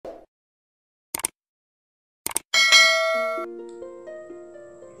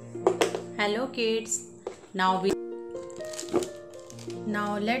Hello kids. Now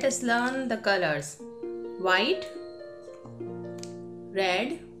let us learn the colors. White,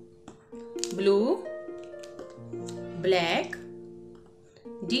 red, blue, black,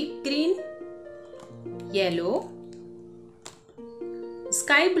 deep green, yellow,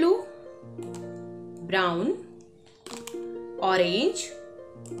 sky blue, brown, orange,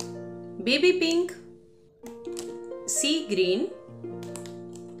 baby pink, sea green,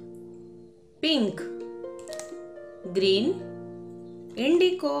 pink, green,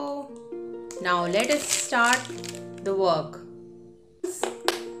 indigo. Now let us start the work.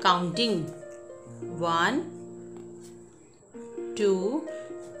 Counting 1, 2,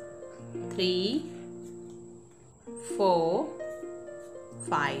 3, 4,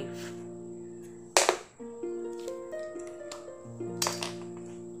 5.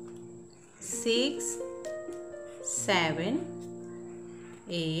 6, 7,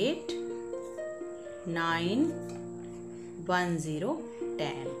 8, 9, 1, 0,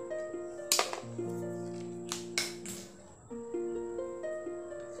 10.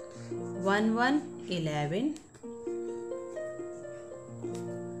 1, 1, 11.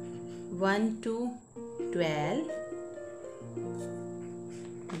 1, 2, 12.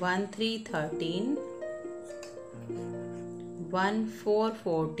 1, 3, 13. 1, 4,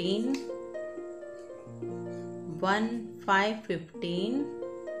 14. 1, 5, 15.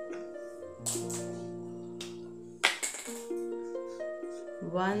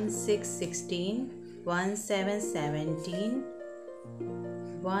 1, 6, 16. 1, 7, 17.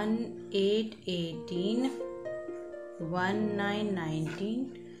 1, 8, 18. 1, 9,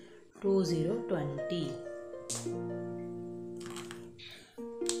 19. 2, 0, 20.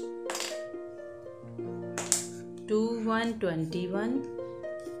 2, 1, 21.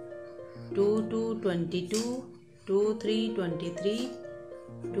 2, 2, 22. 2, 3, 23.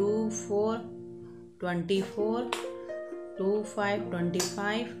 2, 4, 24. 2, 5,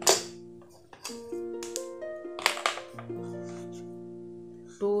 25.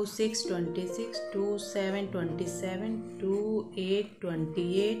 2, 6, 26. 2, 7, 27. 2, 8,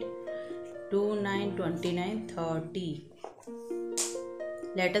 28. 2, 9, 29, 30.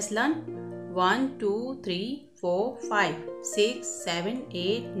 Let us learn 1, 2, 3, 4, 5, 6, 7,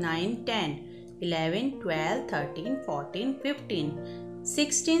 8, 9, 10, 11, 12, 13, 14, 15,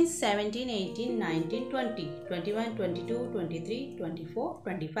 16, 17, 18, 19, 20, 21, 22, 23, 24,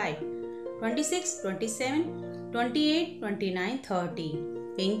 25, 26, 27, 28, 29, 30.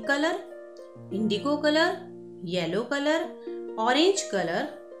 Pink color, indigo color, yellow color, orange color,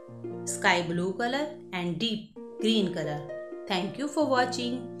 sky blue color and deep green color. Thank you for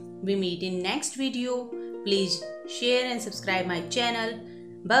watching. We meet in next video. Please share and subscribe my channel.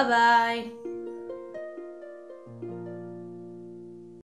 Bye bye.